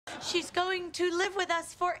She's going to live with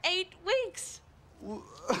us for 8 weeks.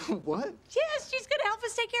 What? Yes, she's going to help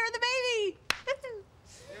us take care of the baby.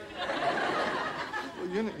 Well,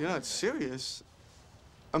 you're not serious.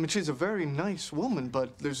 I mean, she's a very nice woman,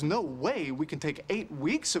 but there's no way we can take 8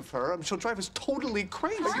 weeks of her. I mean, she'll drive us totally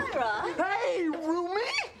crazy. Myra! Hey, Rumi!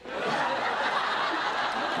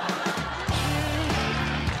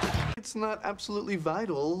 It's not absolutely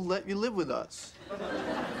vital that you live with us.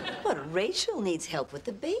 But Rachel needs help with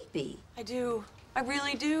the baby. I do. I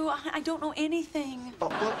really do. I don't know anything.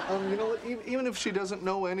 Well, you know what? Even if she doesn't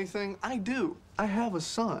know anything, I do. I have a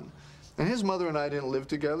son. And his mother and I didn't live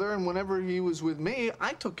together, and whenever he was with me,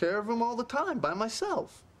 I took care of him all the time, by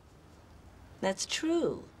myself. That's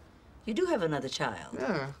true. You do have another child.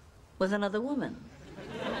 Yeah. With another woman.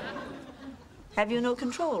 Have you no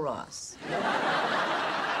control, Ross?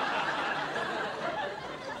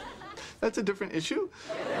 That's a different issue.